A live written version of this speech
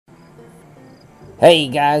Hey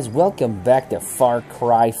guys, welcome back to Far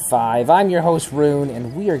Cry 5. I'm your host Rune,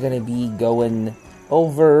 and we are going to be going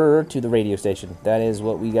over to the radio station. That is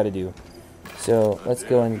what we got to do. So let's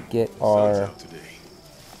go and get our...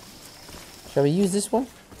 Shall we use this one?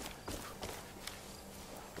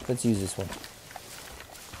 Let's use this one.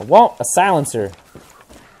 I want a silencer.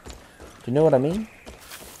 Do you know what I mean?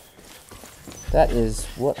 That is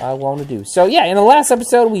what I want to do. So yeah, in the last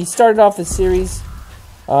episode we started off this series.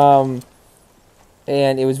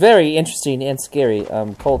 And it was very interesting and scary.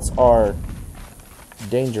 Cults are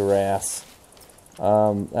dangerous.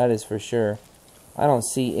 That is for sure. I don't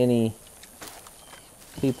see any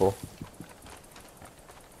people.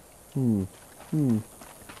 Oh,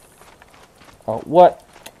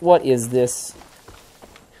 what is this?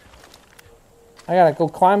 I gotta go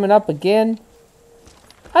climbing up again?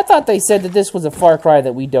 I thought they said that this was a Far Cry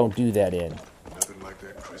that we don't do that in. Nothing like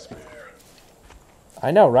that crisp air. I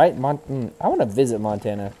know, right? I want to visit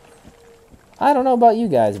Montana. I don't know about you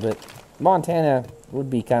guys, but Montana would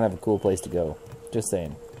be kind of a cool place to go. Just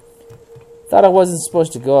saying. Thought I wasn't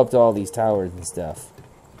supposed to go up to all these towers and stuff.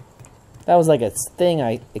 That was like a thing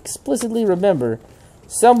I explicitly remember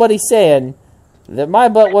somebody saying that my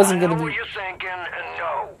butt wasn't going to be... I know what you're thinking, and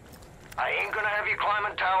no. I ain't going to have you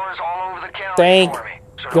climbing towers all over the county Thank for me.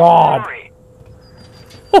 So God. don't worry.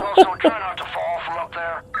 Also, try not to fall from up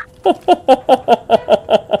there.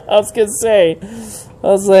 I was gonna say,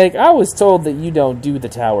 I was told that you don't do the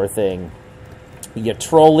tower thing. You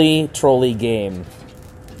trolley game.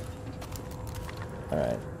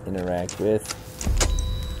 Alright, interact with.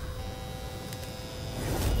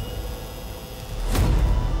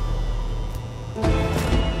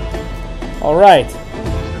 Alright.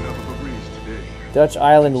 Dutch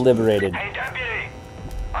Island liberated. Hey, Deputy.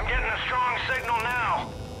 I'm getting a strong signal now.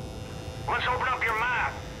 Let's open up your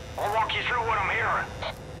map. I'll walk you through what I'm hearing.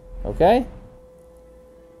 Okay.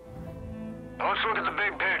 Now let's look at the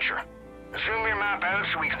big picture. Zoom your map out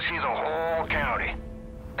so we can see the whole county.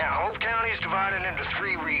 Now, Hope County is divided into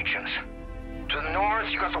 3 regions. To the north,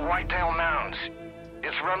 you got the Whitetail Mountains.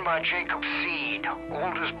 It's run by Jacob Seed,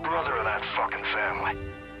 oldest brother of that fucking family.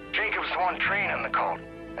 Jacob's the one training the cult,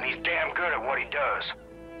 and he's damn good at what he does.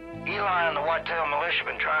 Eli and the Whitetail Militia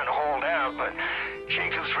have been trying to hold out, but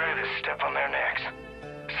Jacob's ready to step on their necks.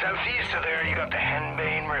 Southeast of there, you got the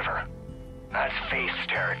Henbane River. That's Faith's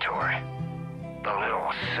territory. The little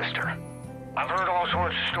sister. I've heard all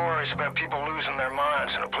sorts of stories about people losing their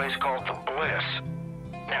minds in a place called the Bliss.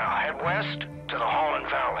 Now, head west to the Holland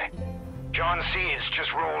Valley. John Seeds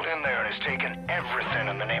just rolled in there and has taken everything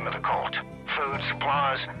in the name of the cult. Food,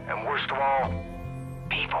 supplies, and worst of all,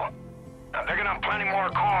 people. Now, they're gonna have plenty more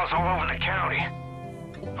calls all over the county.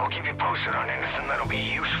 I'll keep you posted on anything that'll be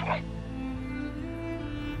useful.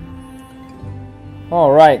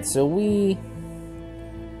 Alright, so we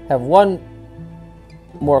have one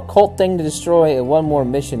more cult thing to destroy and one more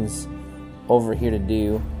missions over here to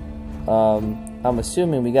do. I'm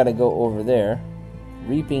assuming we gotta go over there.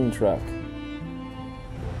 Reaping truck.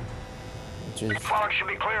 The fog should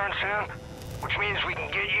be clearing soon, which means we can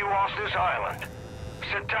get you off this island.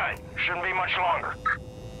 Sit tight. Shouldn't be much longer.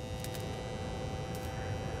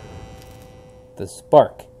 The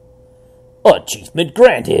spark. Achievement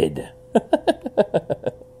granted.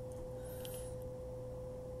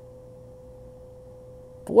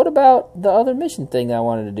 But what about the other mission thing I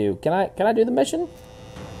wanted to do? Can I do the mission?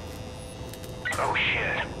 Oh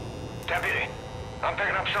shit. Deputy, I'm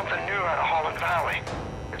picking up something new out of Holland Valley.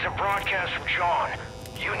 It's a broadcast from John.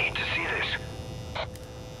 You need to see this.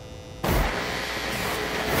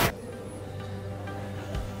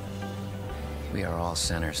 We are all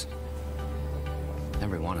sinners.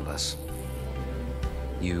 Every one of us.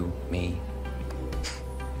 You, me.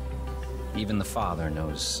 Even the Father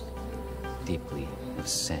knows deeply of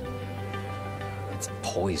sin. It's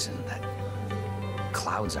poison that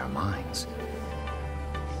clouds our minds.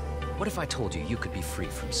 What if I told you you could be free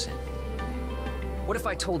from sin? What if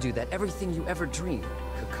I told you that everything you ever dreamed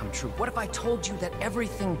could come true? What if I told you that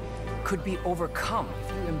everything could be overcome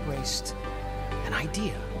if you embraced an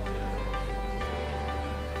idea?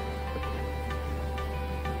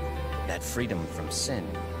 That freedom from sin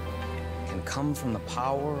can come from the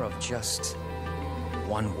power of just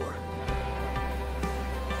one word.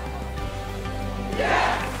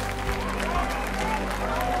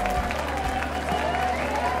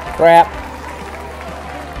 Crap.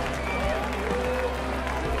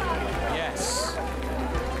 Yes.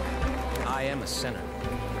 I am a sinner.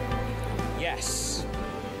 Yes.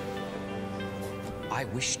 I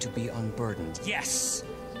wish to be unburdened. Yes.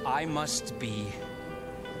 I must be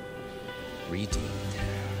redeemed.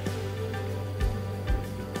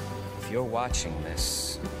 If you're watching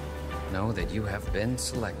this, know that you have been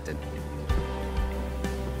selected.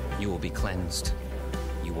 You will be cleansed.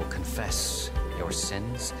 You will confess your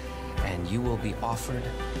sins, and you will be offered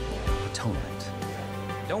atonement.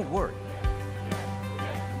 Don't worry.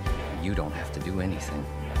 You don't have to do anything.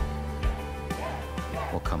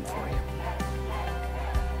 We'll come for you.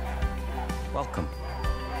 Welcome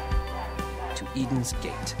to Eden's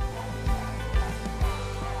Gate.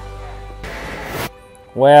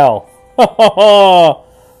 Well. Fuck.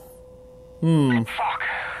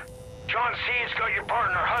 John C's got your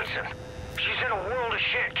partner, Hudson. She's in a world of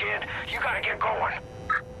shit, kid. You gotta get going.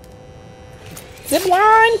 Zip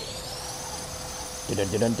line! Dun,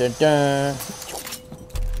 dun, dun, dun, dun.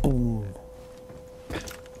 Boom.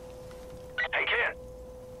 Hey, kid.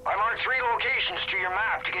 I marked 3 locations to your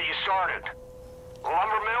map to get you started. The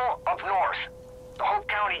lumber mill up north, the Hope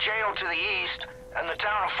County Jail to the east, and the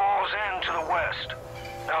town of Falls End to the west.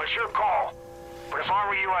 Now, it's your call, but if I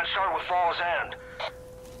were you, I'd start with Falls End.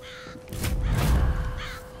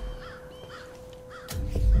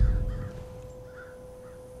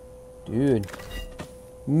 Dude.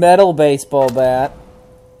 Metal baseball bat.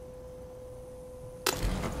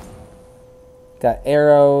 Got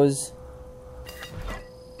arrows.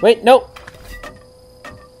 Wait, nope.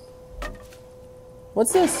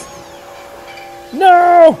 What's this?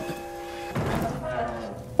 No!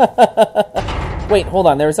 Wait, hold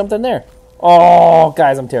on. There was something there. Oh,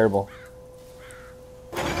 guys, I'm terrible.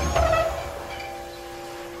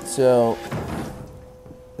 So,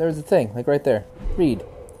 there's a thing, like right there. Read.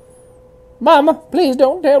 Mama, please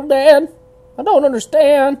don't tell Dad. I don't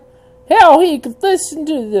understand how he could listen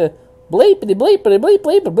to the bleepity bleepity bleep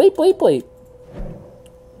bleep bleep bleep bleep.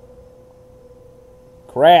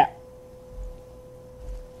 Crap.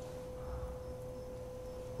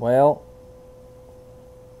 Well,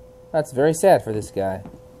 that's very sad for this guy.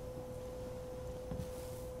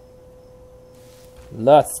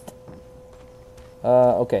 Lust.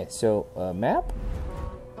 Okay, so, map?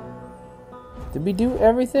 Did we do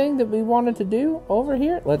everything that we wanted to do over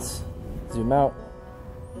here? Let's zoom out.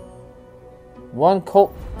 1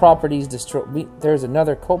 cult property is destroyed. There's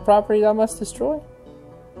another cult property that I must destroy?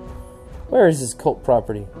 Where is this cult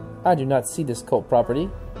property? I do not see this cult property.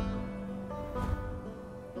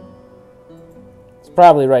 It's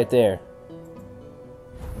probably right there.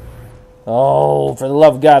 Oh, for the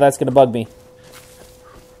love of God, that's going to bug me.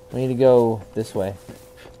 We need to go this way.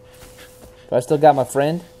 Do I still got my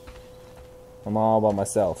friend? I'm all by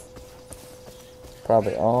myself.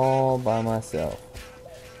 Probably all by myself.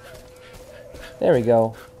 There we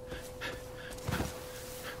go.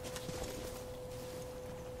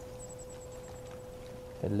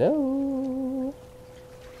 Hello?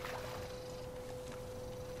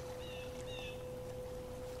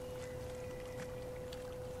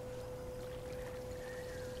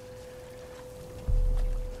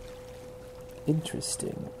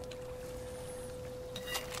 Interesting.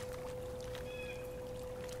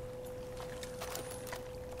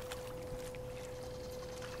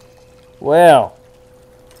 Well,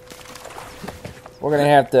 we're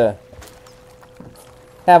going to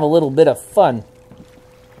have a little bit of fun.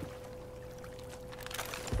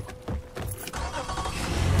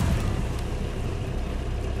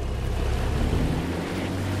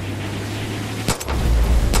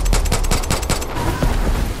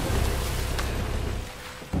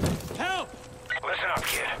 Help! Listen up,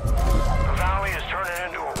 kid. The valley is turning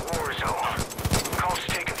into a war zone. Cults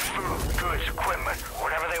taking food, goods, equipment,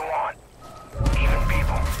 whatever they want. Even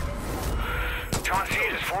people. John C.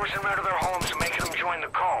 is forcing them out of their homes and making them join the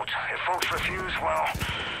cult. If folks refuse, well, let's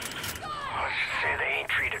just say they ain't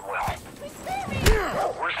treated well.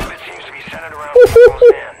 Worst of it seems to be centered around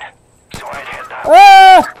Falls End. So I'd head that way.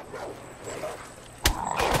 Ah!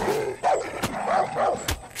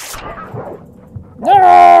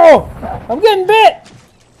 No! I'm getting bit!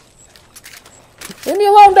 Leave me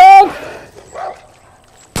alone, dog!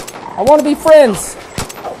 I want to be friends.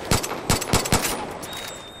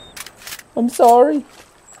 I'm sorry.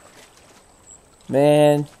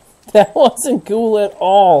 Man, that wasn't cool at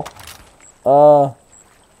all.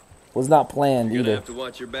 Was not planned You're gonna either. have to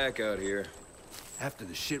watch your back out here. After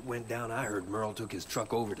the shit went down, I heard Merle took his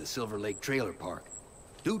truck over to Silver Lake Trailer Park.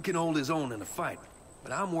 Dude can hold his own in a fight,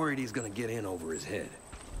 but I'm worried he's gonna get in over his head.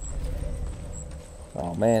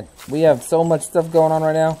 Oh man, we have so much stuff going on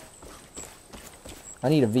right now. I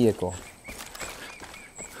need a vehicle.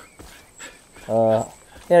 Here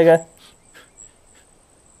we go.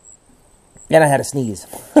 And I had a sneeze.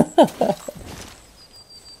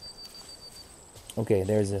 Okay,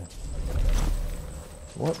 there's a...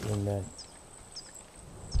 What in the...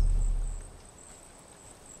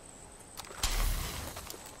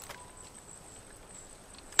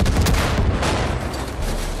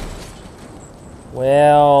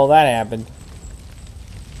 Well, that happened.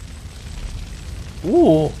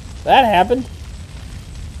 Ooh, that happened.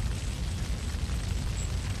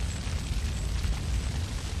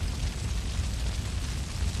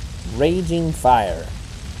 Raging fire.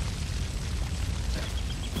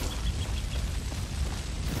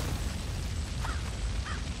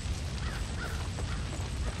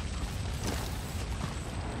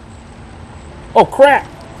 Oh crap!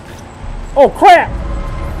 Oh crap!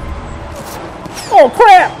 Oh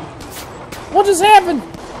crap! What just happened?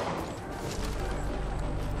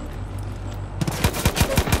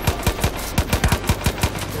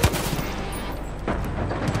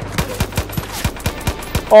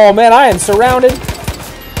 Oh man, I am surrounded.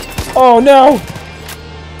 Oh no!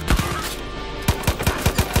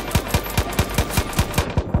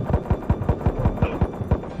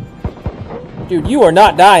 Dude, you are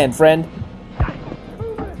not dying, friend.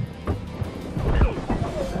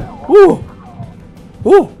 Woo!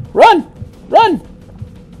 Woo! Run! Run!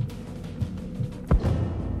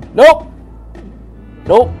 Nope!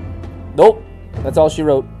 Nope! Nope! That's all she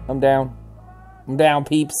wrote. I'm down. I'm down,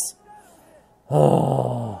 peeps.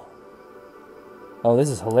 Oh. Oh, this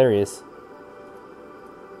is hilarious.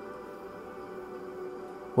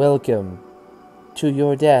 Welcome to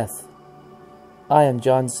your death. I am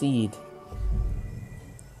John Seed.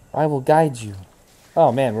 I will guide you.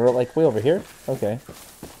 Oh man, we're like way over here? Okay.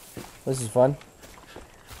 This is fun.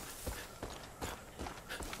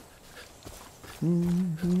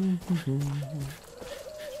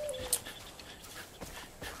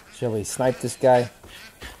 Shall we snipe this guy?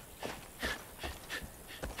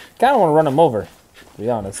 Kinda wanna run him over, to be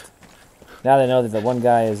honest. Now that I know that the one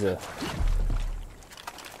guy is a...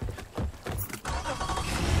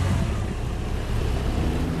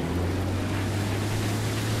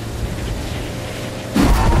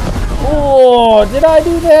 Oh, did I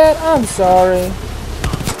do that? I'm sorry.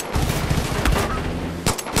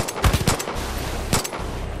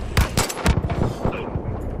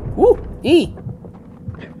 Woo! E!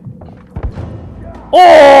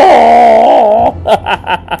 Oh!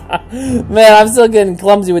 Man, I'm still getting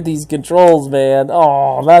clumsy with these controls, man.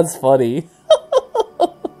 Oh, that's funny.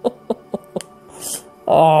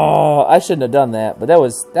 Oh, I shouldn't have done that, but that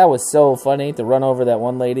was so funny to run over that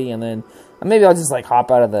one lady, and then maybe I'll just like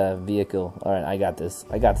hop out of the vehicle. All right, I got this.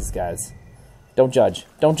 I got this, guys. Don't judge.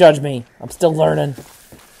 Don't judge me. I'm still learning.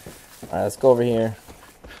 All right, let's go over here.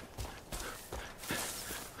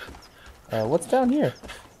 What's down here?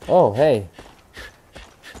 Oh, hey.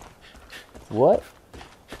 What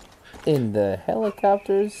in the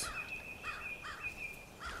helicopters?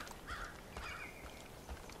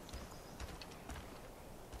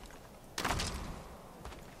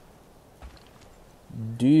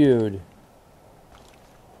 Dude.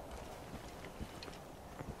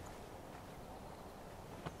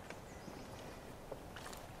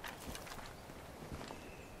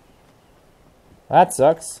 That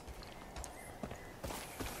sucks.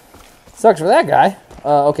 Sucks for that guy.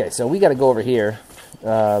 Okay, so we gotta go over here.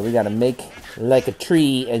 We gotta make like a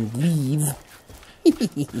tree and leave.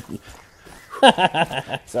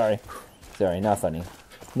 Sorry. Sorry, not funny.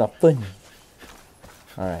 Not funny.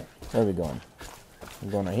 Alright, where are we going? I'm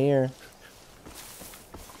going right here.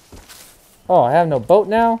 Oh, I have no boat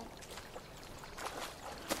now?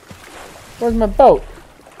 Where's my boat?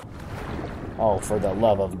 Oh, for the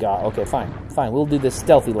love of God. Okay, fine. Fine, we'll do this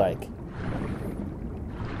stealthy-like.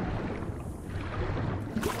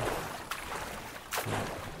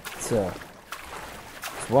 So,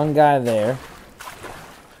 there's one guy there.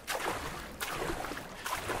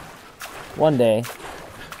 One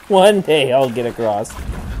day I'll get across.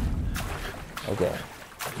 Okay.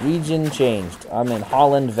 Region changed. I'm in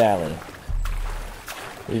Holland Valley.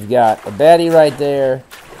 We've got a baddie right there.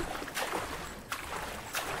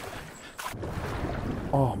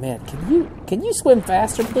 Oh man, can you swim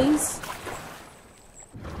faster, please?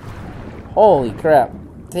 Holy crap.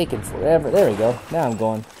 Taking forever. There we go. Now I'm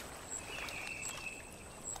going.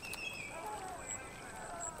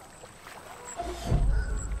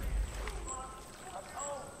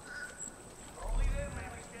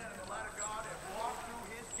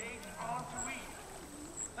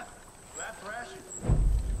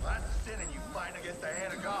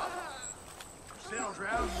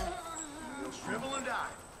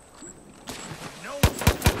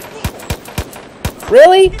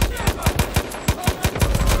 Really?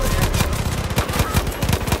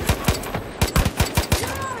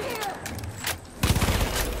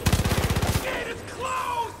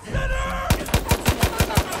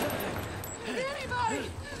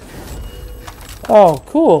 Oh,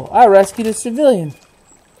 cool. I rescued a civilian.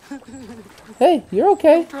 Hey, you're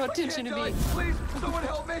okay. Throw attention to me.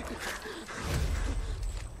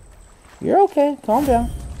 You're okay. Calm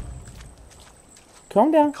down.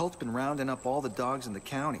 Calm down. The cult's been rounding up all the dogs in the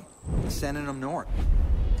county and sending them north.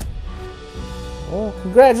 Well,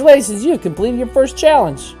 congratulations. You completed your first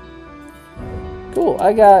challenge. Cool.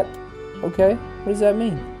 I got... Okay. What does that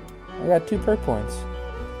mean? I got 2 perk points.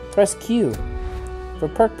 Press Q for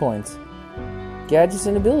perk points. Gadgets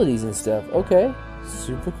and abilities and stuff. Okay.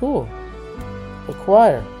 Super cool.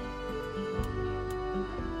 Acquire.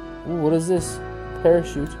 Ooh, what is this?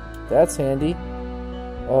 Parachute. That's handy.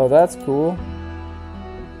 Oh, that's cool.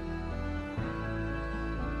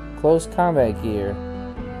 Close combat gear.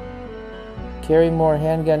 Carry more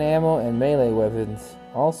handgun ammo and melee weapons.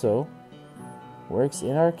 Also, works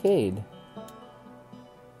in arcade.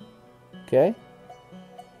 Okay.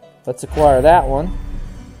 Let's acquire that one.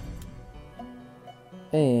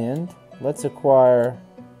 And let's acquire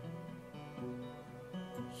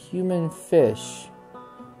human fish.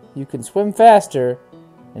 You can swim faster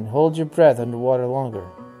and hold your breath underwater longer.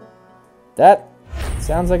 That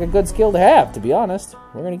sounds like a good skill to have, to be honest.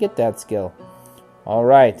 We're gonna get that skill.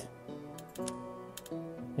 Alright.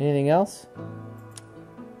 Anything else?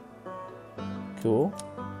 Cool.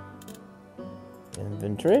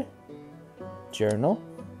 Inventory. Journal.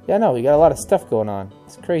 Yeah, no, we got a lot of stuff going on.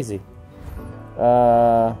 It's crazy.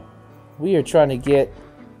 We are trying to get...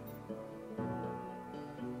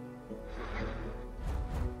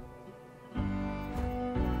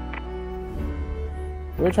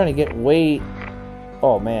 We're trying to get way...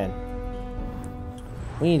 Oh, man.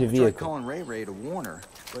 We need a vehicle. I tried calling Ray Ray to warn her,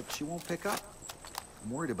 but she won't pick up.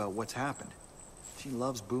 I'm worried about what's happened. She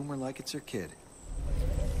loves Boomer like it's her kid.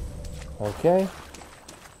 Okay.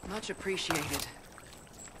 Much appreciated.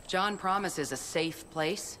 John promises a safe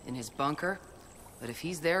place in his bunker, but if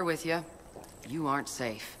he's there with you, you aren't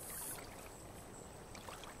safe.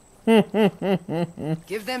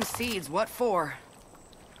 Give them seeds, what for?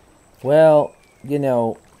 Well, you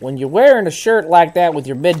know, when you're wearing a shirt like that with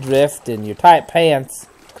your midriff and your tight pants,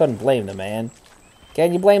 couldn't blame the man.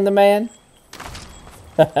 Can you blame the man?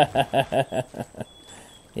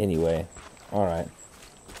 Anyway, alright.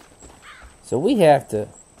 So we have to...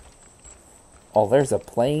 Oh, there's a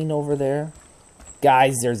plane over there?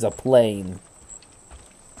 Guys, there's a plane.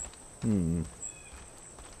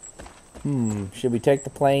 Should we take the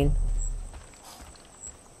plane?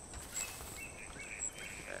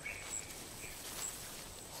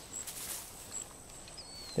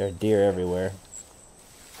 There are deer everywhere.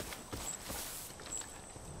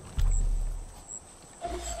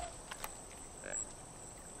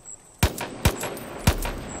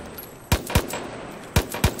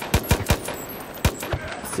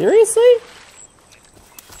 Seriously?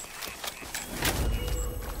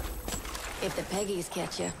 If the Peggies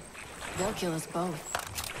catch you, they'll kill us both.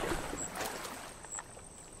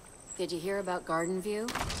 Did you hear about Garden View?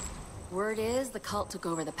 Word is the cult took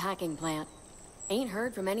over the packing plant. Ain't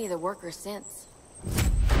heard from any of the workers since.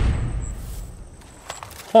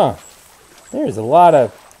 Huh. There's a lot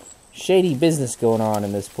of shady business going on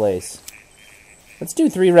in this place. Let's do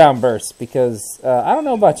 3-round bursts, because I don't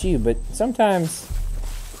know about you, but sometimes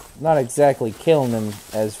I'm not exactly killing them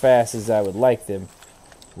as fast as I would like them.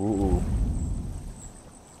 Ooh.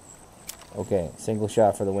 Okay, single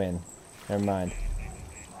shot for the win. Never mind.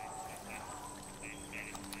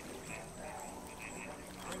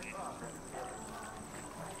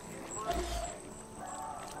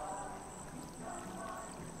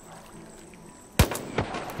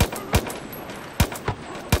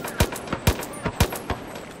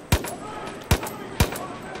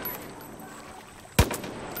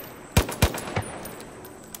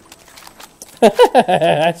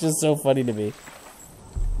 That's just so funny to me.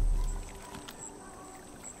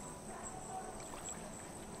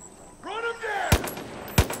 Run him down!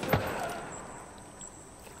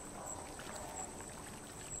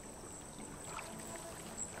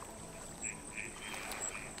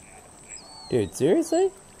 Dude,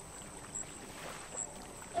 seriously?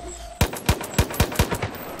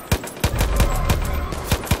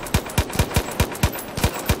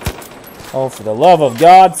 Oh, for the love of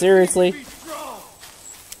God, seriously?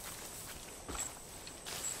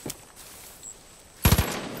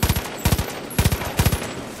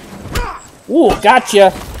 Ooh,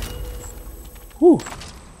 gotcha! Ooh.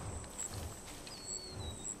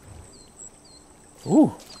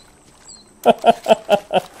 Ooh.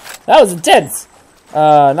 That was intense!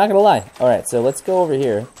 Not gonna lie. Alright, so let's go over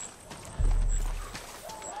here.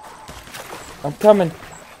 I'm coming.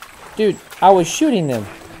 Dude, I was shooting them.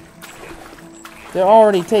 They're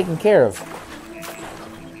already taken care of.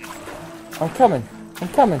 I'm coming. I'm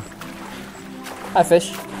coming. Hi,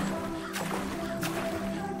 fish.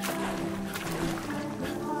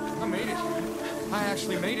 I made it.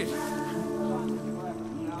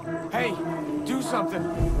 Hey, do something.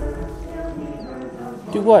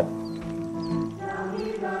 Do what?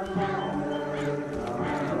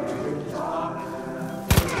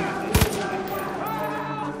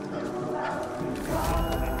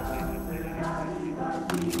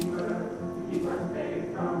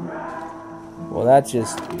 Well, that's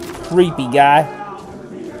just creepy, guy.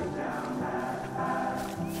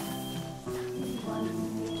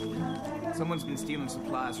 Someone's been stealing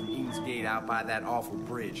supplies from Eden's Gate out by that awful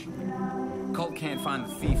bridge. Cult can't find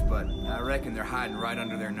the thief, but I reckon they're hiding right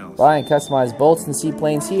under their nose. Buy and customize bolts and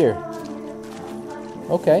seaplanes here.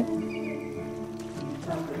 Okay.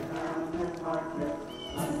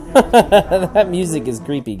 That music is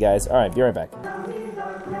creepy, guys. Alright, be right back.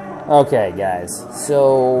 Okay, guys.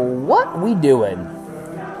 So, what we doing?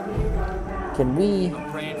 Can we...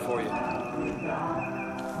 I'm praying for you.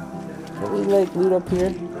 Can we, like, loot up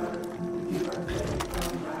here?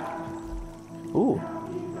 Ooh.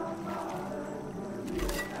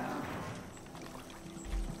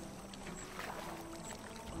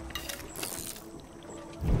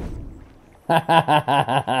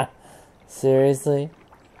 Seriously?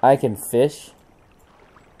 I can fish?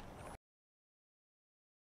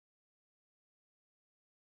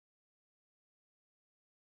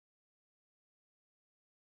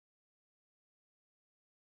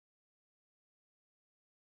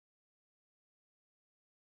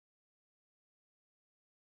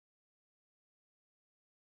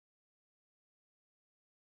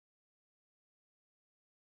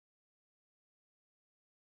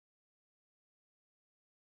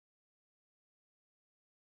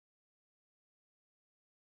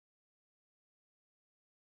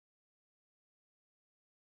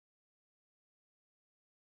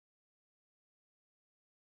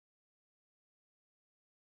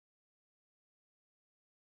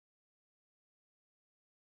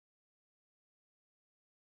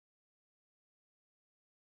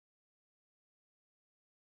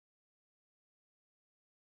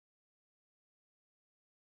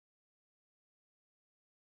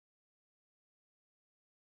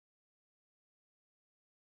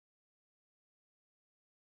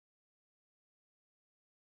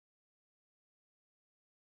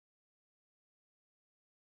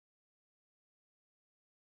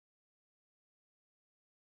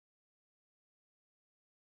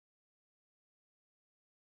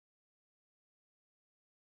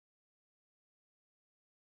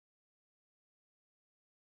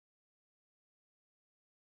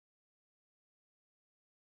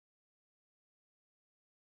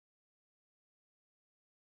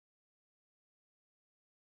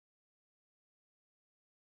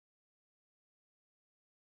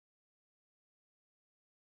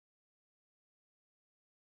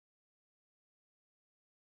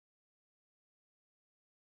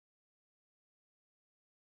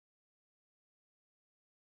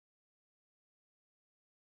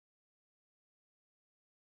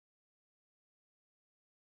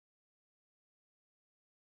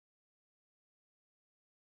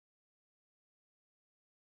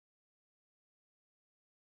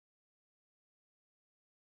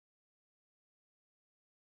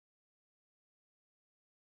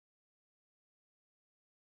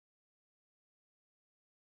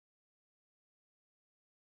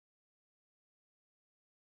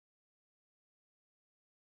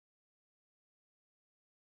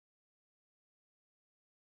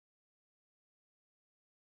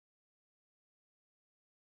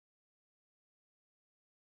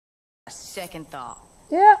 Second thought.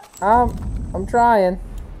 Yeah, I'm trying.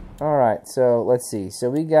 Alright, so let's see. So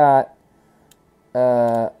we got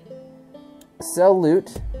sell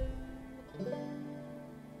loot.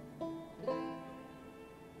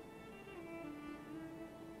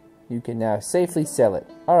 You can now safely sell it.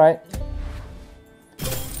 Alright.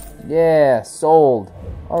 Yeah, sold.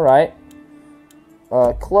 Alright.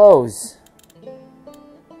 Clothes.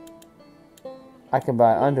 I can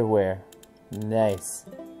buy underwear. Nice.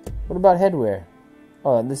 What about headwear?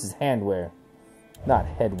 Oh, this is handwear. Not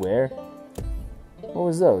headwear. What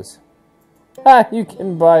was those? Ah, you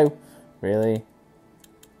can buy... Really?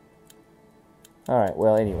 Alright,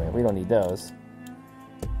 well, anyway, we don't need those.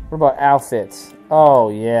 What about outfits? Oh,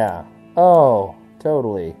 yeah. Oh,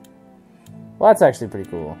 totally. Well, that's actually pretty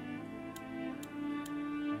cool.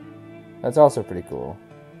 That's also pretty cool.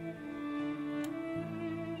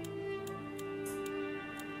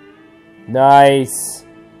 Nice.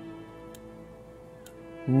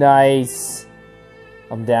 Nice.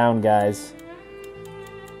 I'm down, guys.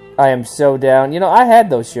 I am so down. You know, I had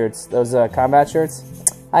those shirts, those combat shirts.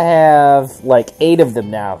 I have like 8 of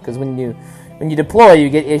them now, because when you deploy, you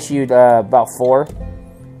get issued about 4,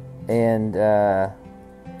 and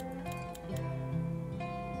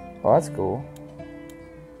Oh, that's cool.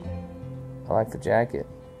 I like the jacket.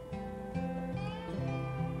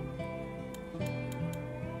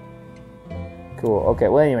 Cool. Okay,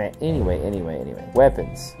 well, anyway.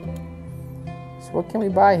 Weapons. So what can we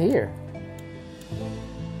buy here?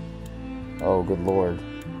 Oh, good lord.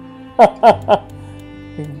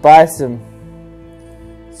 We can buy some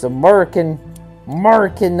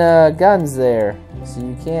American guns there. So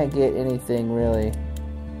you can't get anything really.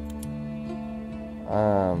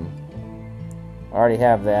 I already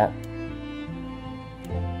have that.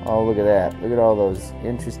 Oh, look at that. Look at all those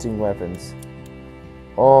interesting weapons.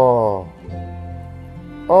 Oh.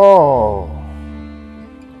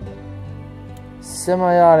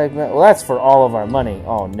 Semiotic. Well, that's for all of our money.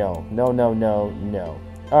 Oh, no. No.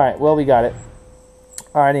 Alright, well, we got it.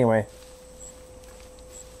 Alright, anyway.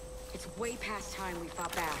 It's way past time we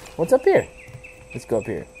fought back. What's up here? Let's go up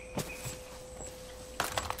here.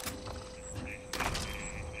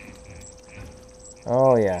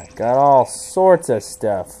 Oh, yeah. Got all sorts of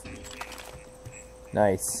stuff.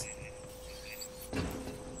 Nice.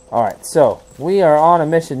 Alright, so we are on a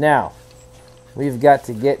mission now. We've got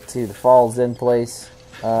to get to the Falls End place.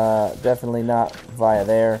 Definitely not via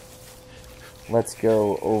there. Let's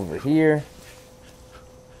go over here.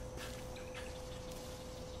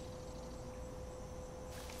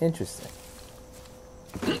 Interesting.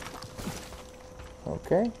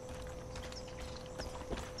 Okay.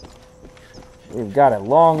 We've got a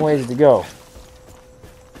long ways to go.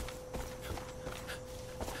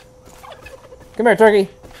 Come here, turkey.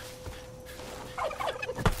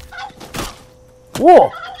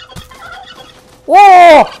 Whoa!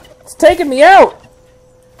 Whoa! It's taking me out!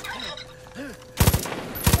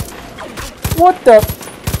 What the?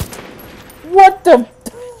 What the?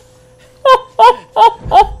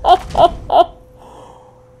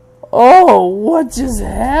 Oh, what just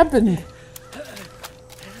happened?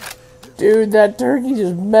 Dude, that turkey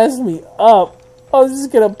just messed me up. I was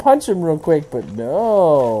just gonna punch him real quick, but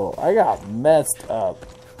no. I got messed up.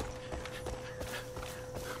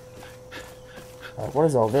 What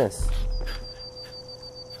is all this?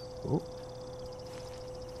 Ooh.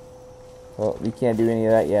 Well, we can't do any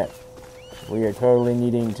of that yet. We are totally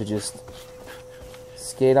needing to just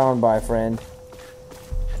skate on by, friend.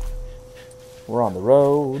 We're on the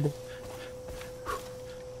road.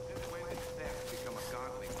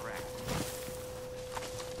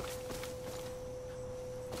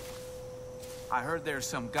 I heard there's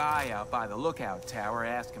some guy out by the lookout tower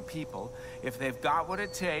asking people if they've got what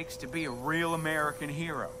it takes to be a real American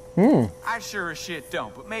hero. I sure as shit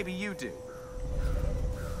don't, but maybe you do.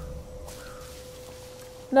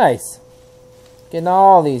 Nice. Getting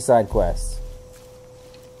all these side quests.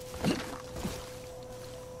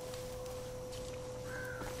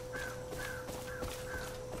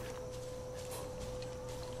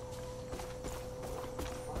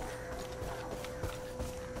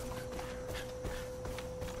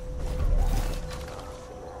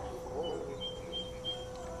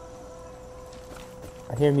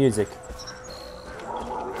 I hear music.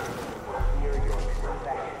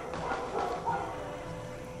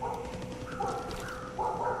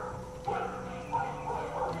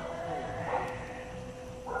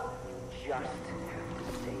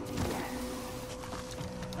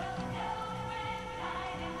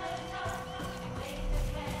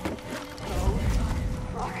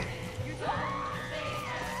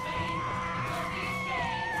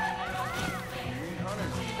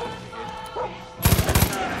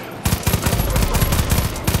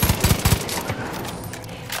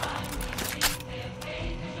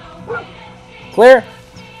 Clear.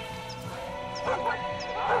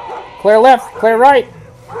 Clear left. Clear right.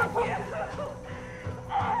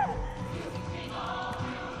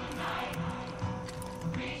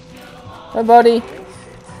 Hi, buddy.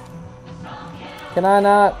 Can I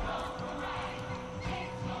not?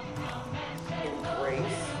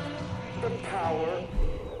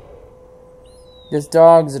 This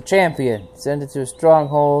dog's a champion. Send it to a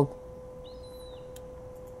stronghold.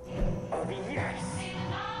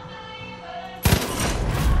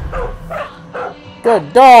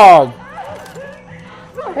 Good dog.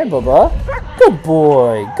 Hey, Bubba. Good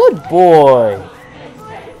boy. Good boy.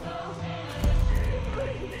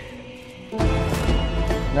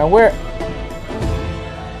 Now where?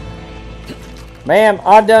 Ma'am,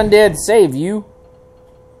 I done did save you.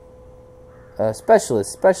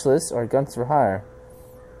 Specialists. Specialists are guns for hire.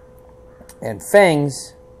 And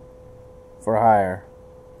fangs for hire.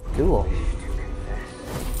 Cool.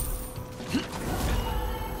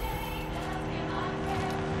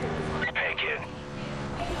 Hey, kid.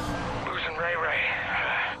 Losing Ray.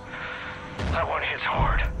 That one hits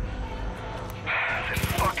hard. This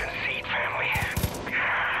fucking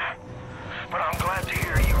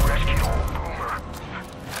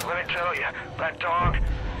That dog,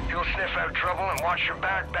 he'll sniff out trouble and watch your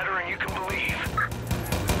back better than you can believe.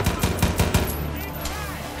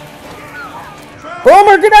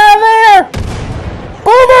 Boomer, get out of there!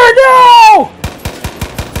 Boomer, no!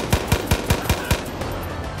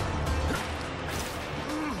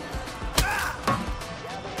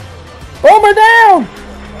 Boomer, down!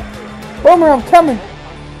 Boomer, I'm coming.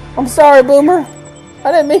 I'm sorry, Boomer.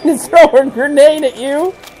 I didn't mean to throw a grenade at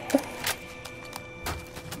you.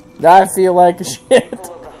 I feel like shit.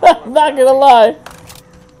 I'm not gonna lie.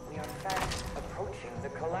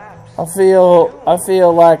 I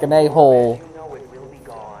feel like an a-hole.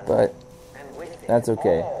 But that's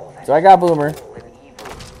okay. So I got Boomer.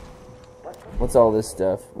 What's all this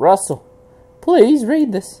stuff? Russell, please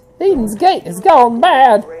read this. Eden's Gate has gone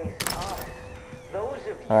bad.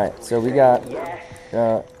 Alright, so we got...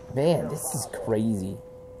 man, this is crazy.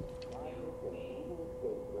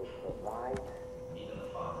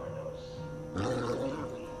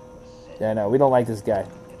 Yeah, no, we don't like this guy.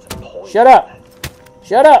 Shut up!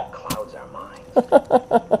 Shut up!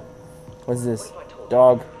 What's this?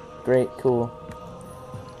 Dog. Great, cool.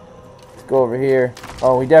 Let's go over here.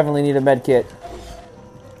 Oh, we definitely need a med kit.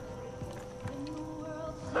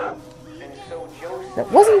 Now,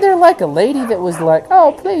 wasn't there like a lady that was like,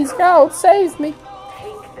 oh, please, God, save me?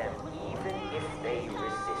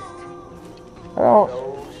 I don't...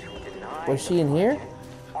 Was she in here?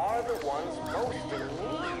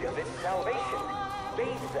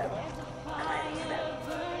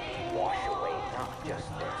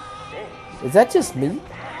 Is that just me?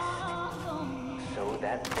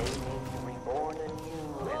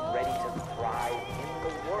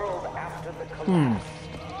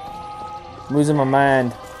 Losing my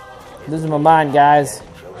mind. Losing my mind, guys.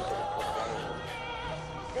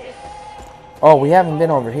 Oh, we haven't been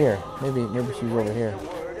over here. Maybe she's over here.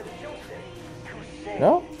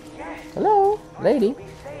 No? Hello, lady.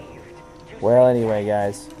 Well, anyway,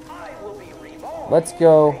 guys. Let's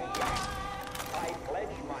go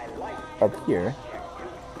up here.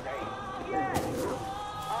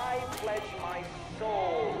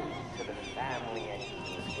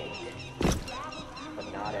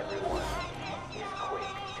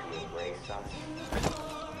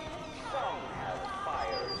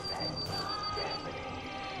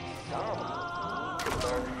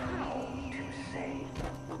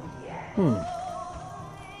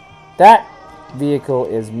 That vehicle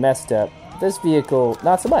is messed up. This vehicle,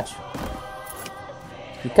 not so much.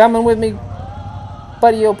 You coming with me,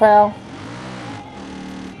 buddy, old pal?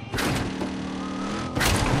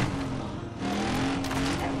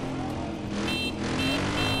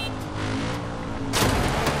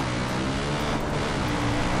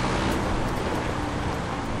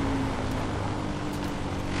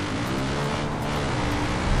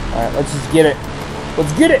 Alright, let's just get it.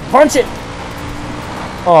 Let's get it! Punch it!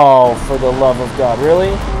 Oh, for the love of God,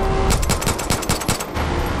 really?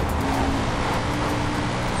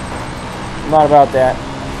 Not about that.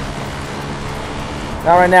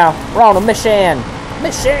 Not right now. We're on a mission!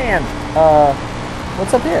 Mission!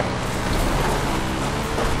 What's up here?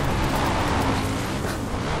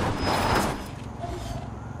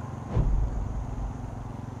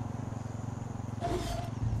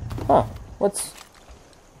 Huh.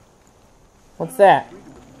 What's that?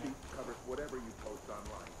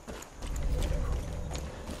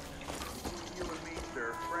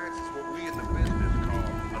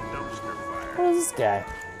 What is this guy?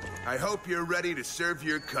 I hope you're ready to serve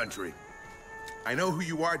your country. I know who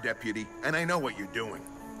you are, Deputy, and I know what you're doing.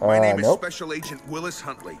 My name is Special Agent Willis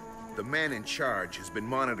Huntley. The man in charge has been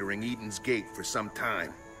monitoring Eden's Gate for some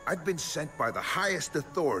time. I've been sent by the highest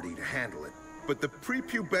authority to handle it. But the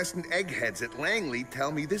prepubescent eggheads at Langley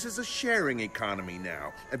tell me this is a sharing economy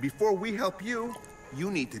now. And before we help you,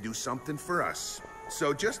 you need to do something for us.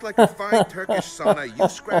 So just like a fine Turkish sauna, you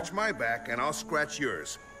scratch my back and I'll scratch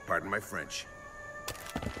yours. Pardon my French.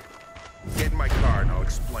 Get in my car and I'll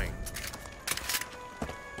explain.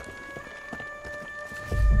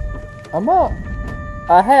 I'm up.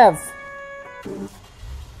 I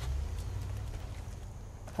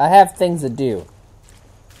have things to do.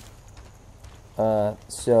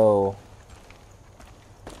 So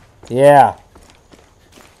yeah.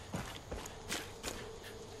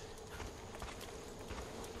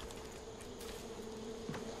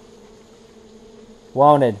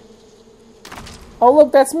 Wanted. Oh,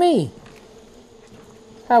 look, that's me.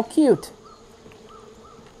 How cute.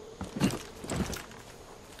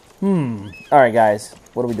 Alright, guys.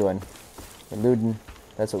 What are we doing? We're looting.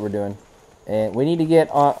 That's what we're doing. And we need to get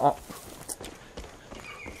on...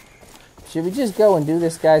 Should we just go and do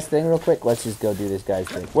this guy's thing real quick? Let's just go do this guy's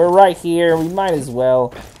thing. We're right here. We might as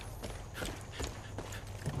well.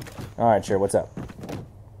 Alright, sure, what's up?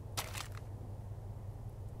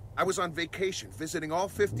 I was on vacation visiting all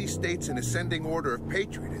 50 states in ascending order of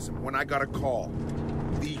patriotism when I got a call.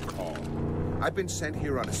 The call. I've been sent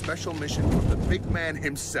here on a special mission from the big man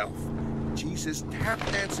himself. Jesus,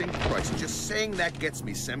 tap-dancing Christ, just saying that gets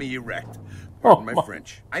me semi-erect. Pardon my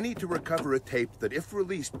French. I need to recover a tape that, if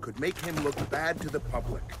released, could make him look bad to the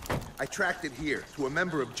public. I tracked it here, to a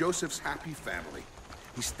member of Joseph's happy family.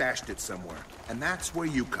 He stashed it somewhere, and that's where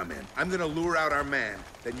you come in. I'm gonna lure out our man,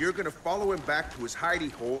 then you're gonna follow him back to his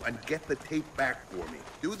hidey hole and get the tape back for me.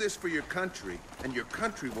 Do this for your country, and your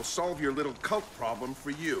country will solve your little cult problem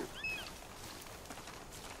for you.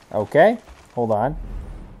 Okay, hold on.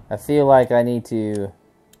 I feel like I need to...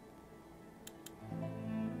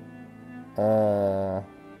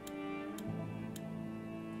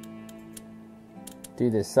 do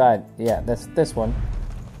this side. Yeah, that's this one.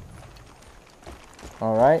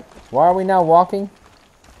 Alright. Why are we now walking?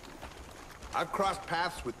 I've crossed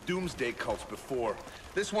paths with doomsday cults before.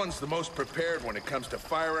 This one's the most prepared when it comes to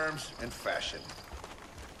firearms and fashion.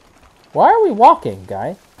 Why are we walking,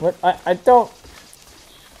 guy? What? I don't...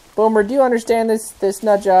 Boomer, do you understand this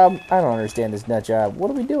nut job? I don't understand this nut job. What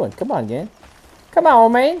are we doing? Come on, gang. Come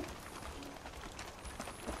on, man.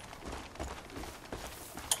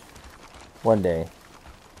 One day.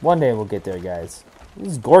 One day we'll get there, guys.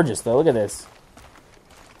 This is gorgeous, though. Look at this.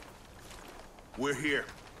 We're here.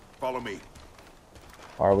 Follow me.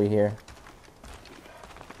 Are we here?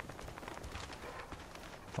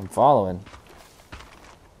 I'm following.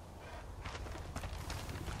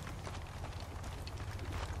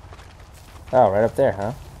 Oh, right up there,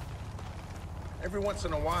 huh? Every once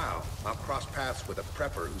in a while, I'll cross paths with a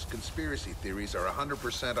prepper whose conspiracy theories are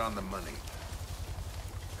 100% on the money.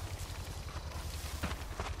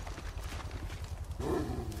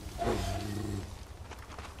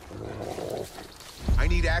 I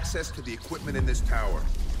need access to the equipment in this tower.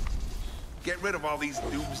 Get rid of all these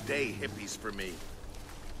doomsday hippies for me.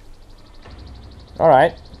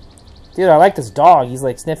 Alright. Dude, I like this dog. He's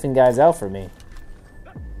like sniffing guys out for me.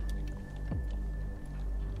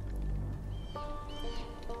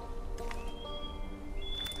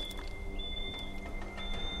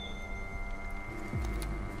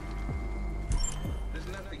 There's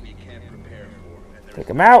nothing you can't prepare for. Take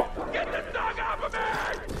him out. Get this dog off of me!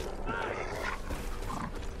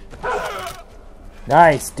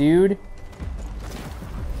 Nice, dude.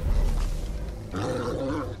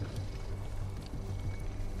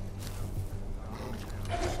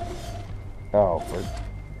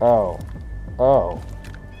 Oh.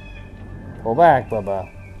 Pull back, Bubba.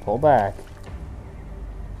 Pull back.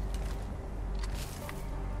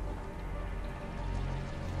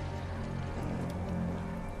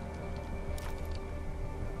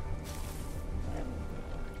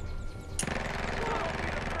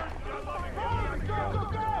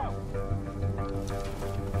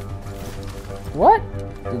 What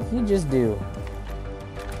did he just do?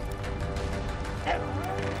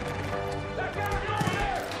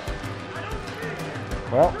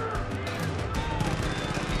 Well,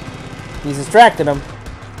 he's distracted him.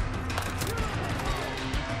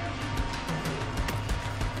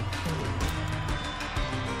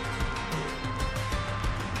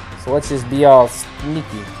 So let's just be all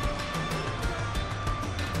sneaky.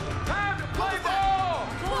 Time to play ball!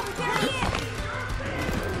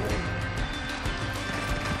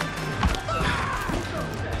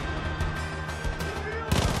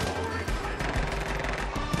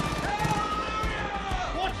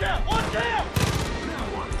 Watch out! Watch out!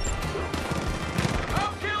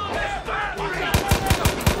 I'm killing this bat!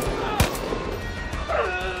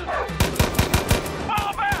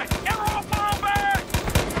 Fall back! Everyone fall back!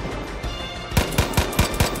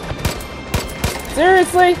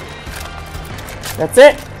 Seriously? That's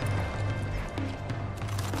it?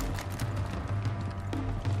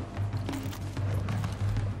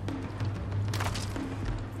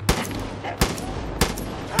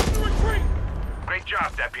 Great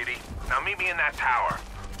job, Deputy. Now meet me in that tower.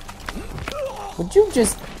 Would you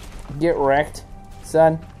just get wrecked,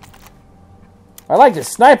 son? I like this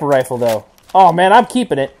sniper rifle, though. Oh, man, I'm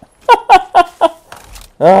keeping it.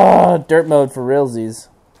 Oh, dirt mode for realsies.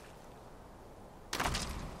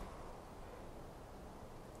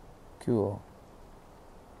 Cool.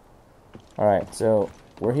 Alright, so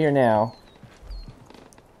we're here now.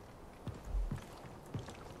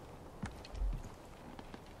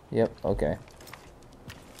 Yep, okay.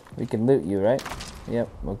 We can loot you, right? Yep,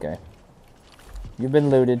 okay. You've been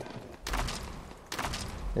looted.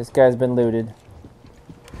 This guy's been looted.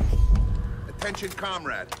 Attention,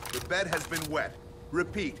 comrade. The bed has been wet.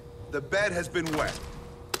 Repeat, the bed has been wet.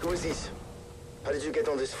 Go this. How did you get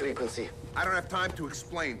on this frequency? I don't have time to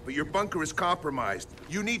explain, but your bunker is compromised.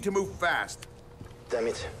 You need to move fast. Damn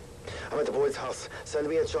it. I'm at the Boyd's house. Send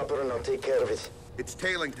me a chopper and I'll take care of it. It's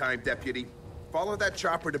tailing time, Deputy. Follow that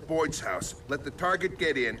chopper to Boyd's house. Let the target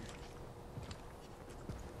get in.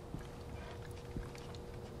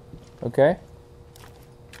 Okay.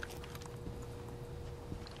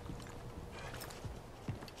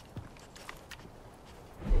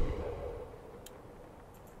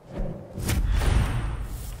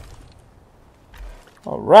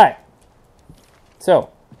 All right. So,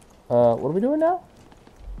 what are we doing now?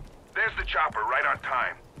 There's the chopper, right on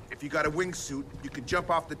time. If you got a wingsuit, you can jump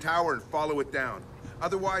off the tower and follow it down.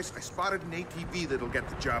 Otherwise, I spotted an ATV that'll get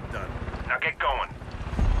the job done. Now get going.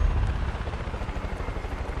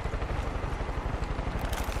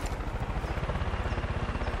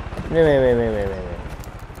 Wait.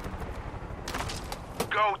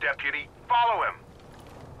 Go, Deputy. Follow him.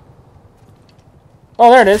 Oh,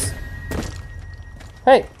 there it is.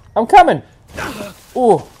 Hey, I'm coming.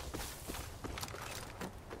 Ooh.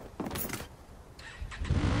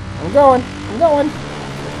 I'm going.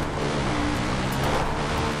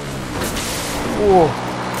 Ooh.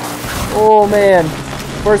 Oh, man.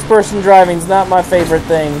 First person driving's not my favorite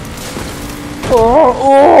thing.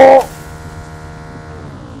 Oh.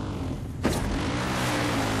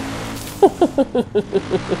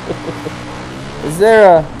 Is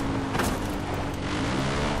there a...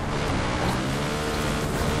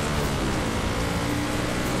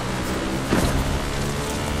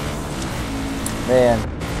 Man.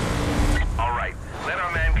 All right, let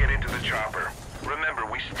our man get into the chopper. Remember,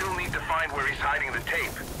 we still need to find where he's hiding the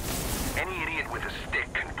tape. Any idiot with a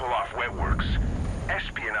stick can pull off wet works.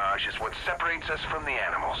 Espionage is what separates us from the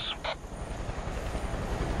animals.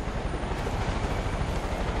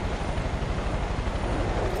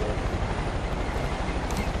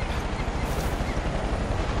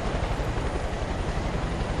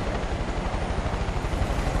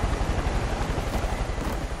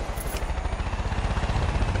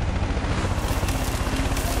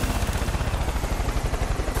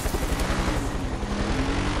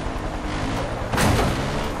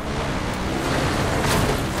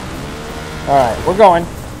 Alright, we're going.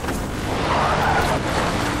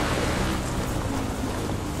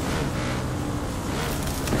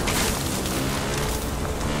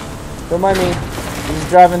 Don't mind me. I'm just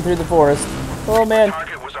driving through the forest. Oh, man. The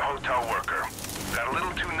target was a hotel worker. Got a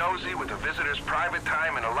little too nosy with the visitor's private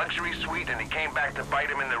time in a luxury suite, and he came back to bite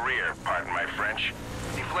him in the rear, pardon my French.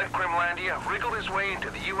 He fled Crimlandia, wriggled his way into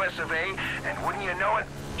the US of A, and wouldn't you know it,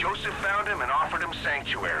 Joseph found him and offered him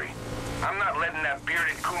sanctuary. I'm not letting that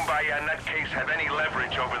bearded kumbaya nutcase have any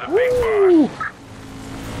leverage over the big boss.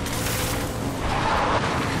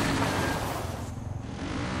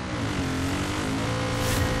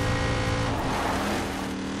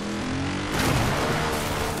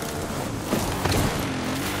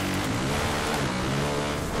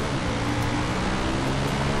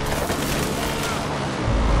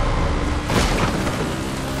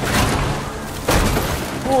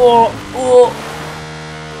 Oh.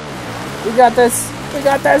 We got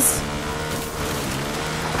this.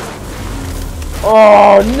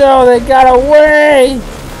 Oh, no, they got away.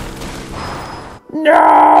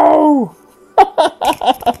 No.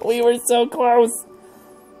 We were so close.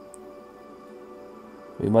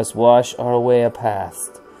 We must wash our way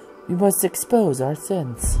past. We must expose our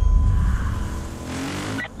sins.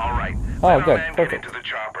 All right. Oh, good. Perfect. Get into the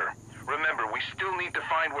chopper. Remember, we still need to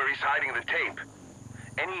find where he's hiding the tape.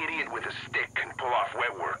 Any idiot with a stick can pull off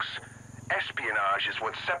wet works. Espionage is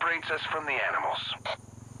what separates us from the animals.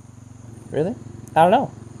 Really? I don't know.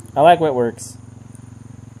 I like wet works.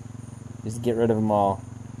 Just get rid of them all.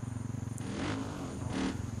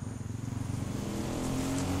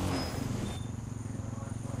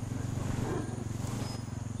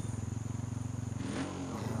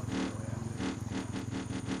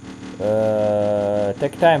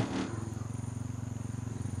 Take your time.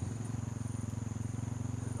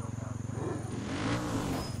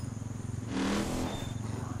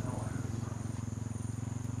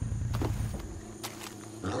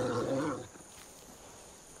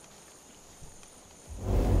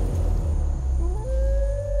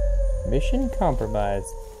 Mission compromised.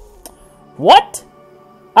 What?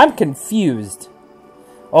 I'm confused.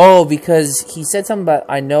 Oh, because he said something about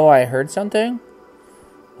I know I heard something?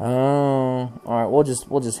 Oh, alright, we'll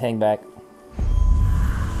just hang back.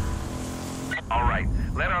 Alright,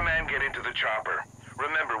 let our man get into the chopper.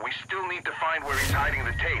 Remember, we still need to find where he's hiding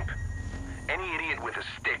the tape. Any idiot with a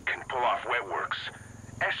stick can pull off wet works.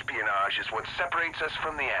 Espionage is what separates us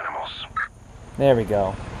from the animals. There we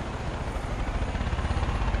go.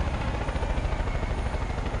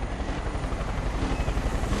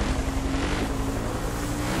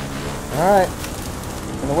 Alright.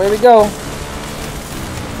 And away we go.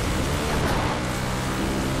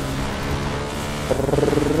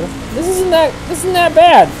 This isn't that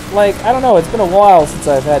bad. Like, I don't know, it's been a while since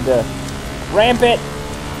I've had to ramp it.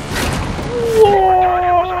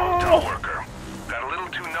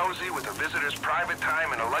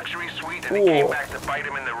 And he came back to bite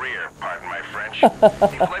him in the rear, pardon my French. He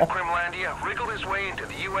fled Grimlandia, wriggled his way into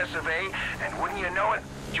the US of A, and wouldn't you know it,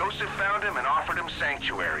 Joseph found him and offered him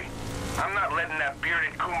sanctuary. I'm not letting that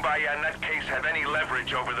bearded kumbaya nutcase have any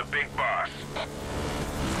leverage over the big boss.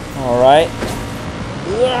 Alright.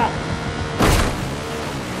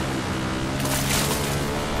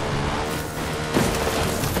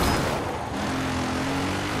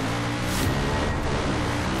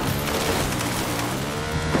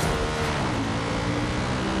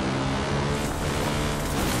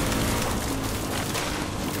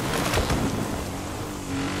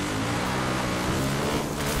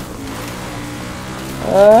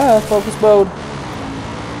 Focus mode.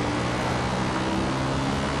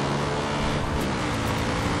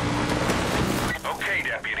 Okay,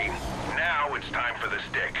 Deputy. Now it's time for the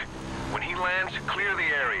stick. When he lands, clear the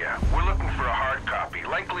area. We're looking for a hard copy,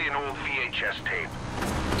 likely an old VHS tape.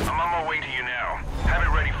 I'm on my way to you now. Have it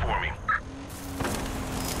ready for me.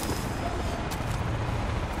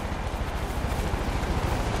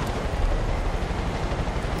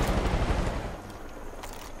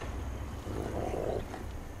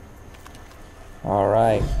 All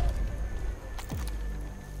right.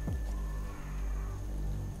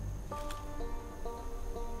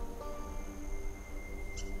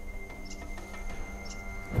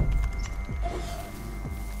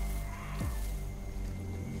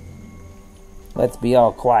 Let's be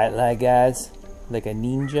all quiet, like guys, like a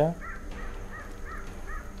ninja.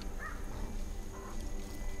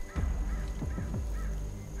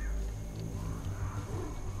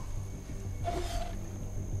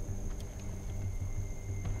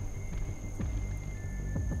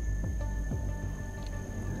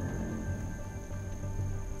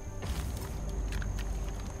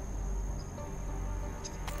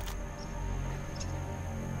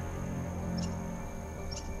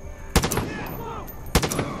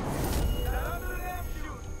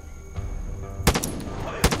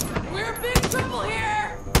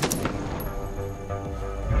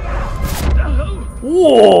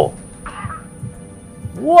 Whoa!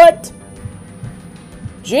 What?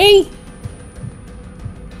 G?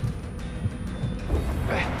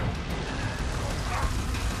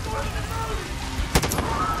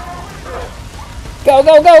 Go,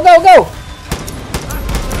 go, go, go, go!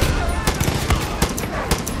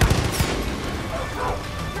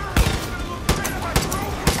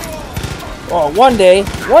 Oh, one day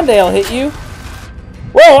I'll hit you.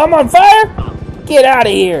 Whoa, I'm on fire? Get out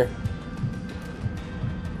of here.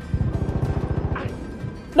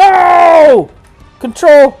 No!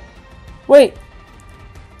 Control. Wait.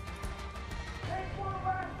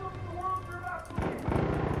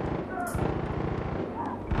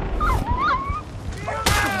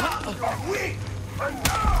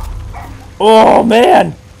 Oh,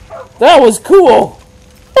 man. That was cool.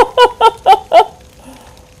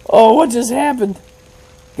 Oh, what just happened?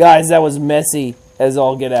 Guys, that was messy as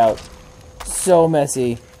all get out. So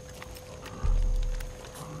messy.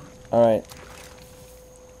 Alright.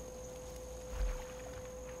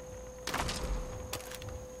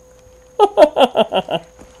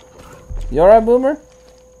 You alright, Boomer?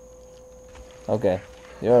 Okay.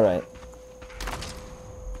 You're alright.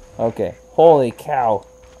 Okay. Holy cow.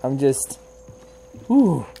 I'm just...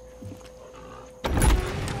 Whew.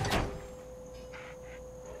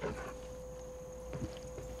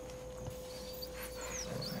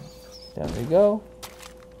 There we go.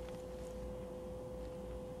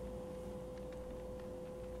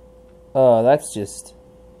 Oh, that's just...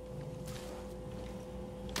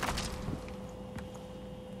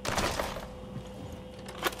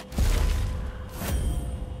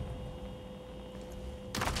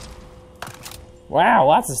 Wow,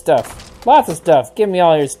 lots of stuff. Lots of stuff. Give me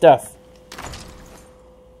all your stuff.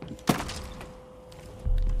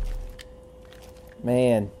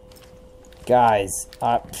 Man. Guys,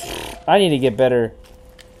 I need to get better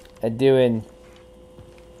at doing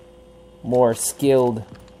more skilled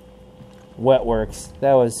wet works.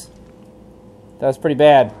 That was pretty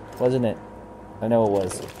bad, wasn't it? I know it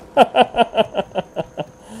was.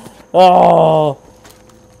 Oh.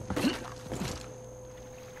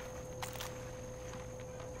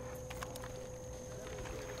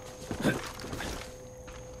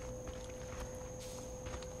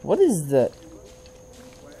 What is the...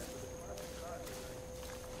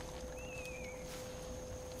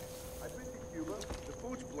 I've been to Cuba. The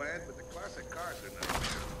food's bland, but the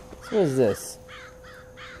What is this?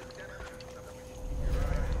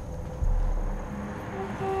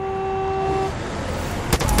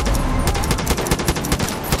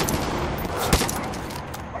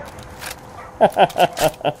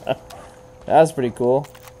 That's pretty cool.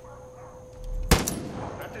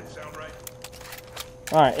 That didn't sound right.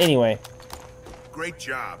 Alright, anyway. Great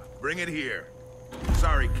job. Bring it here.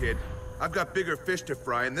 Sorry, kid. I've got bigger fish to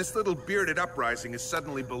fry, and this little bearded uprising is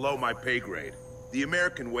suddenly below my pay grade. The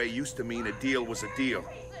American way used to mean a deal was a deal,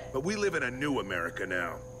 but we live in a new America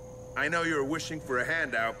now. I know you're wishing for a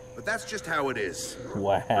handout, but that's just how it is.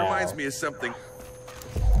 Wow. Reminds me of something.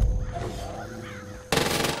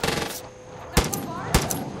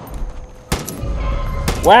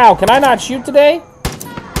 Wow, can I not shoot today?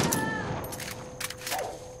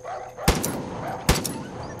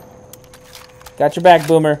 Got your back,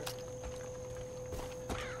 Boomer.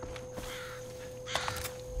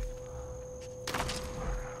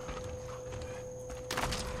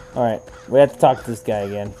 Alright, we have to talk to this guy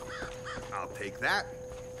again. I'll take that.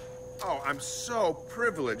 Oh, I'm so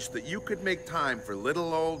privileged that you could make time for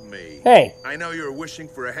little old me. Hey! I know you're wishing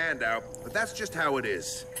for a handout, but that's just how it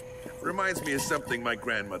is. Reminds me of something my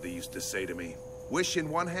grandmother used to say to me. Wish in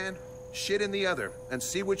one hand, shit in the other, and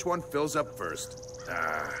see which one fills up first.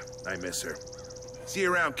 Ah, I miss her. See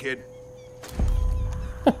you around, kid.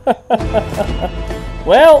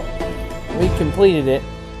 Well, we completed it.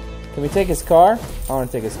 Can we take his car? I want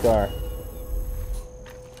to take his car.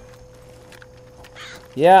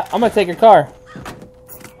 Yeah, I'm gonna take your car.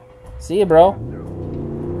 See you, bro.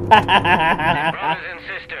 Brothers and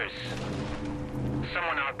sisters,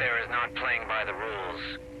 someone out there is not playing by the rules.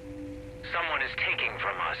 Someone is taking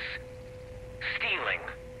from us, stealing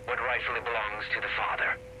what rightfully belongs to the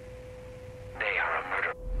Father. They are a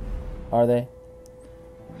murderer. Are they?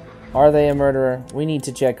 Are they a murderer? We need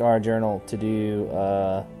to check our journal to do,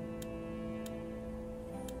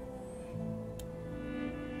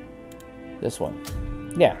 this one.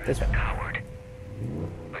 Yeah, this one. Coward.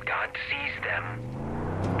 But God sees them,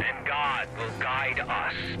 and God will guide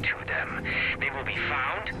us to them. They will be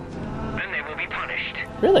found, and they will be punished.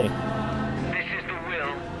 Really? This is the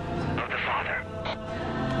will of the Father.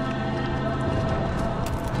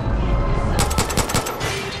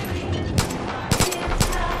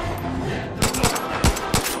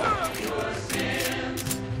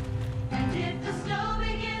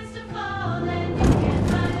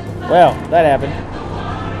 Well, that happened.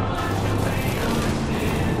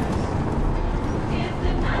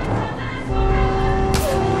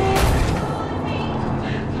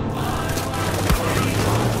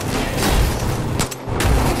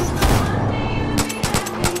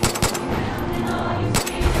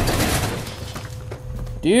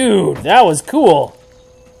 Dude, that was cool.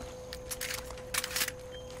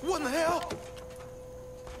 What in the hell?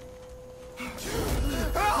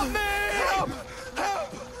 Help me! Help! Help!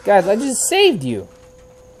 Guys, I just saved you.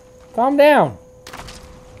 Calm down.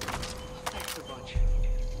 Thanks a bunch.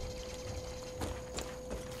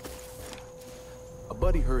 A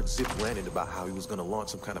buddy heard Zip ranting about how he was going to launch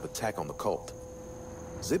some kind of attack on the cult.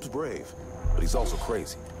 Zip's brave, but he's also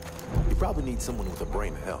crazy. He probably needs someone with a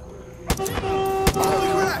brain to help.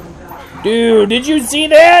 Holy crap! Dude, did you see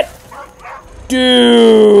that?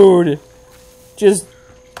 Dude! Just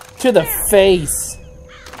to the face.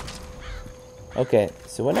 Okay,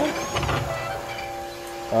 so what now?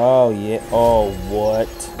 Oh, yeah. Oh, what?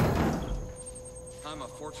 I'm a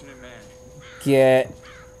fortunate man. Get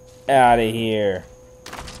out of here.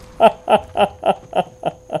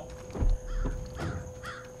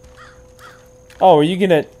 Oh, are you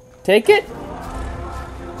gonna take it?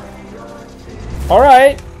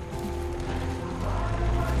 Alright.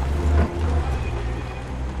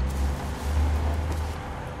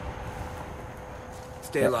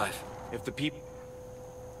 Stay alive. If the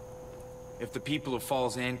people of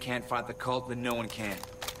Falls End can't fight the cult, then no one can.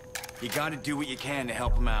 You gotta do what you can to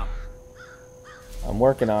help them out. I'm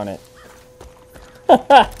working on it.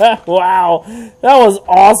 Wow, that was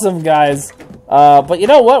awesome, guys. But you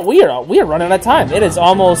know what? We are running out of time. It is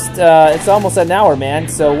almost it's almost an hour, man.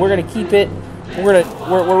 So we're gonna keep it. We're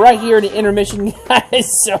right here in the intermission, guys.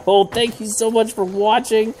 So thank you so much for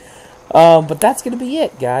watching. But that's gonna be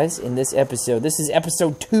it, guys, in this episode. This is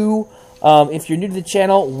episode 2. If you're new to the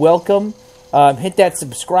channel, welcome. Hit that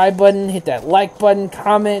subscribe button, hit that like button,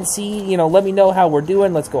 comment, let me know how we're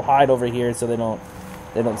doing. Let's go hide over here so they don't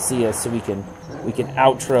see us, so we can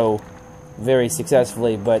outro very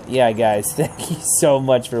successfully. But yeah, guys, thank you so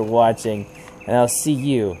much for watching, and I'll see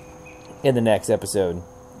you in the next episode.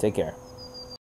 Take care.